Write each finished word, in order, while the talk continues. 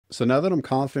So now that I'm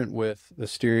confident with the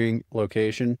steering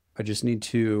location, I just need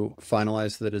to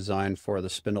finalize the design for the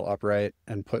spindle upright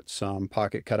and put some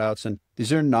pocket cutouts. And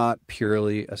these are not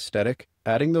purely aesthetic.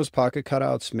 Adding those pocket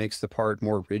cutouts makes the part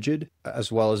more rigid,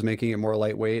 as well as making it more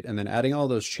lightweight. And then adding all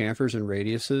those chamfers and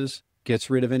radiuses gets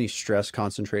rid of any stress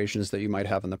concentrations that you might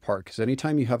have in the part. Because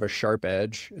anytime you have a sharp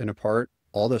edge in a part,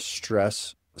 all the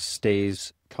stress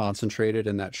stays concentrated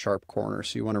in that sharp corner.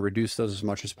 So you want to reduce those as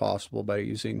much as possible by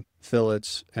using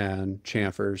fillets and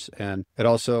chamfers. And it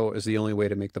also is the only way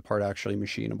to make the part actually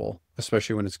machinable,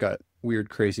 especially when it's got weird,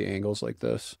 crazy angles like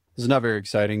this. This is not very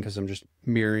exciting because I'm just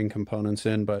mirroring components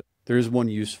in, but there is one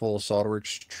useful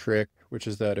SolidWorks trick, which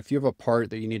is that if you have a part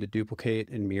that you need to duplicate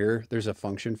and mirror, there's a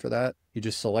function for that. You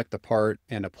just select the part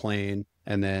and a plane,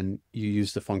 and then you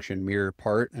use the function mirror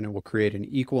part, and it will create an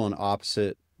equal and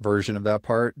opposite version of that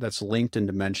part that's linked in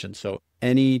dimension. So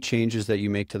any changes that you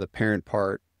make to the parent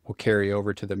part will carry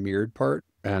over to the mirrored part.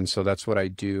 And so that's what I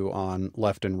do on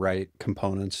left and right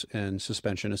components and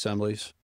suspension assemblies.